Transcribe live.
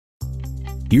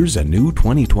Here's a new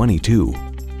 2022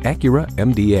 Acura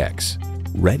MDX.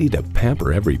 Ready to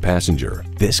pamper every passenger,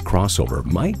 this crossover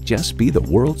might just be the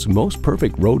world's most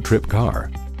perfect road trip car.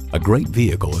 A great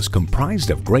vehicle is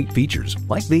comprised of great features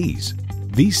like these: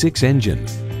 V6 engine,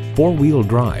 4-wheel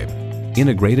drive,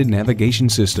 integrated navigation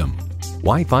system,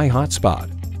 Wi-Fi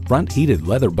hotspot, front heated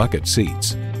leather bucket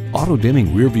seats, auto-dimming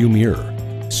rearview mirror,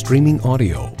 streaming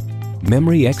audio,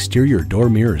 memory exterior door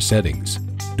mirror settings,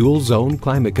 dual zone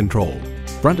climate control,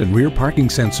 front and rear parking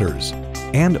sensors,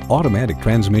 and automatic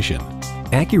transmission.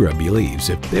 Acura believes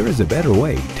if there is a better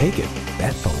way, take it.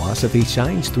 That philosophy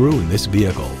shines through in this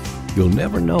vehicle. You'll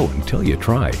never know until you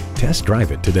try. Test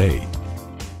drive it today.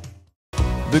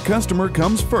 The customer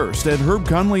comes first at Herb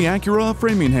Connolly Acura of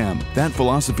Framingham. That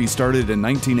philosophy started in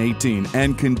 1918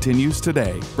 and continues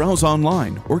today. Browse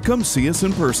online or come see us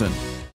in person.